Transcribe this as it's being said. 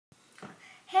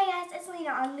Hey guys, it's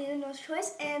Lena on Lena's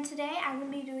Choice, and today I'm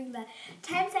going to be doing the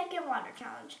 10-second water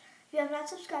challenge. If you have not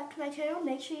subscribed to my channel,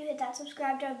 make sure you hit that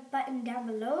subscribe button down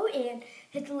below and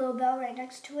hit the little bell right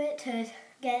next to it to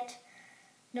get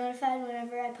notified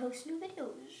whenever I post new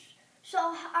videos.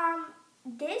 So,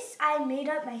 this I made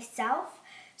up myself.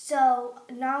 So,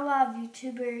 not a lot of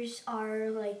YouTubers are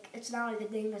like, it's not like a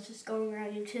thing that's just going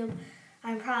around YouTube.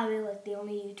 I'm probably like the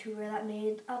only YouTuber that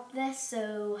made up this,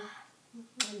 so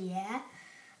yeah.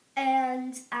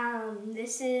 And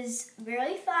this is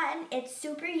really fun. It's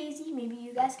super easy. Maybe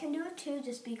you guys can do it too.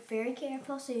 Just be very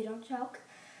careful so you don't choke.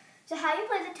 So how you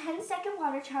play the 10-second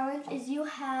water challenge is you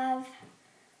have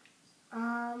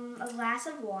a glass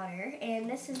of water, and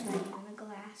this is not even a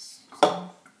glass. So,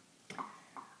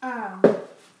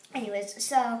 anyways,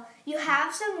 so you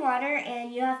have some water,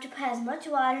 and you have to put as much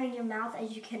water in your mouth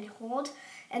as you can hold,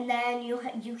 and then you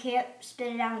can't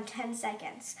spit it out in 10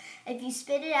 seconds. If you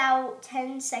spit it out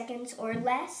 10 seconds or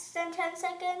less than 10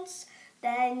 seconds,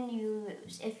 then you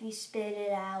lose. If you spit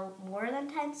it out more than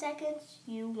 10 seconds,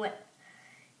 you win.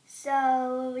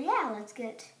 So yeah, let's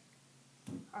get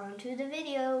on to the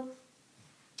video.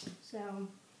 So,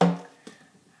 I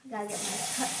gotta get my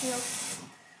cup here.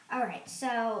 Alright,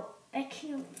 so I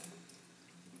can't,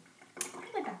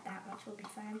 probably about that much will be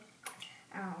fine.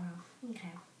 I don't know.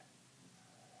 Okay.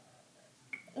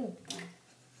 Mm.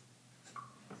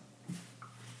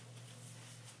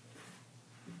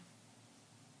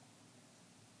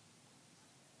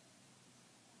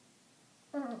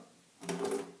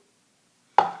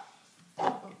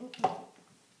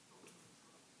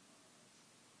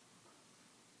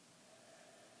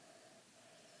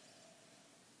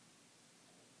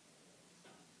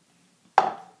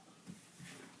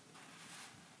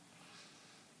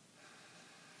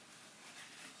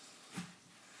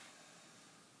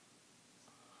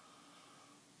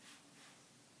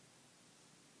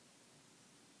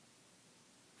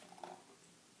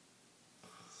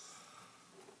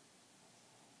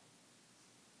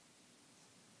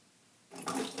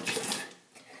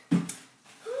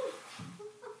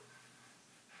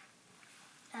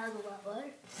 That was a lot of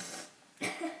water.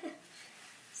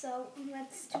 So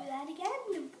let's do that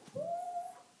again.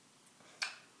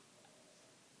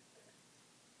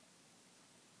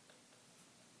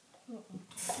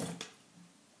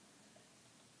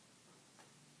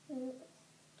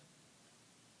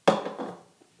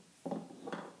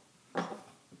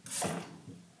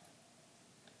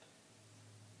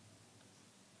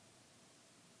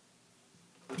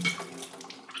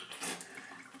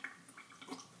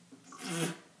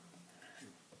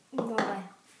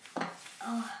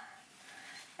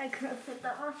 I couldn't fit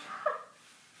that much.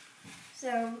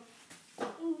 So,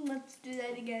 let's do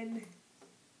that again.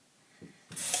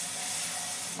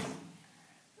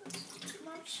 Too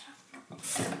much.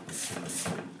 It's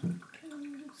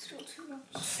still too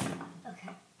much.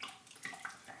 Okay.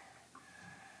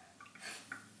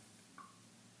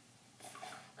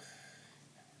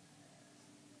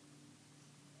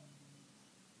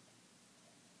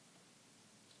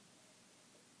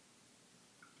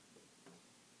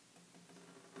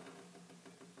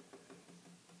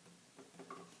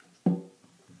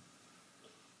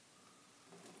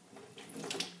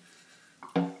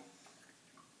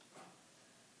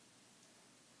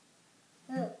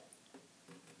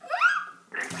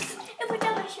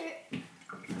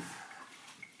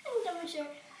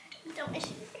 Don't miss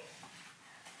it.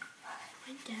 I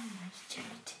went down my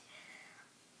shirt.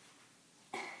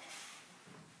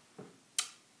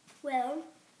 Well,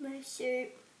 my shirt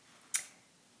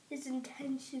is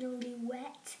intentionally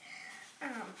wet.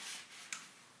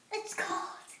 It's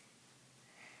cold.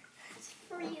 It's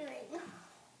freezing.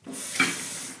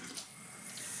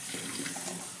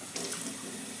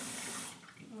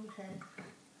 Okay.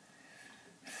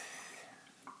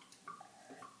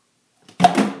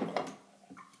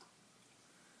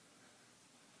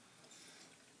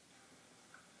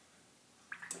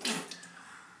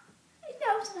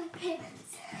 My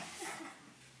pants.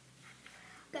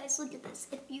 Guys, look at this.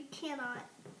 If you cannot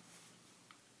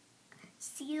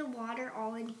see the water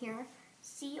all in here,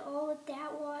 see all of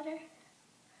that water?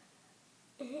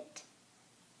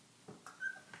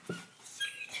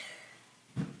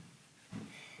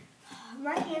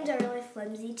 My hands are really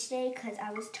flimsy today because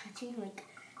I was touching like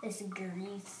this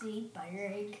greasy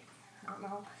butter egg. I don't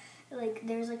know. Like,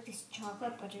 there's like this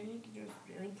chocolate butter egg, it's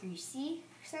really greasy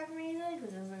for some reason,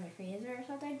 because it was in the freezer or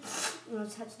something. And I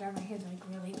was touching on my hands like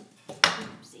really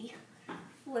flimsy.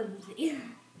 Let's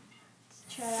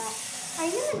try that.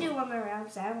 I'm gonna do one more round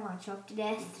because I don't want to choke to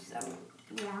death, so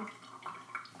yeah.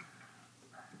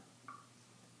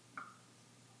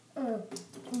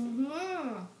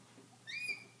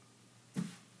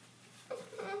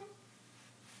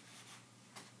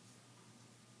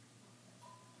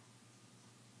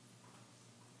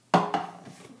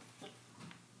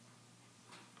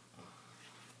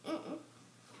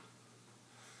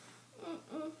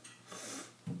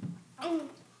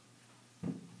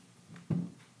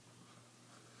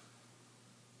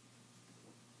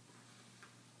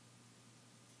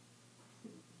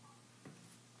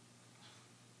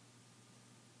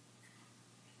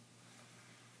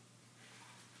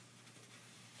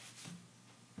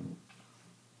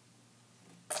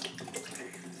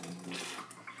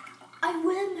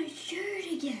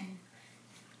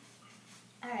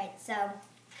 So,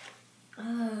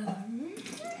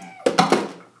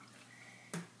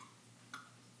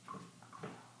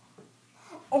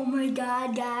 oh my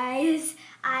god, guys.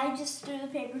 I just threw the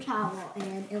paper towel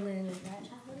and it landed in that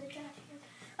top of the trash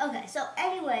can. Okay, so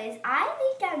anyways, I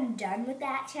think I'm done with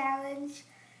that challenge.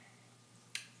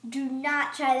 Do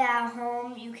not try that at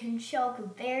home. You can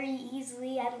choke very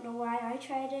easily. I don't know why I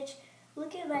tried it.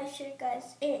 Look at my shirt,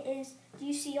 guys. It is, do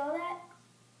you see all that?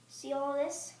 See all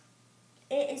this?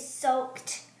 It is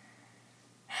soaked.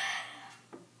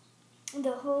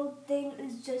 The whole thing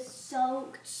is just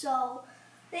soaked. So,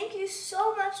 thank you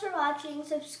so much for watching.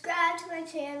 Subscribe to my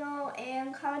channel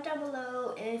and comment down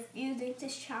below if you think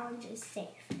this challenge is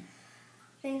safe.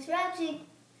 Thanks for watching.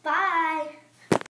 Bye.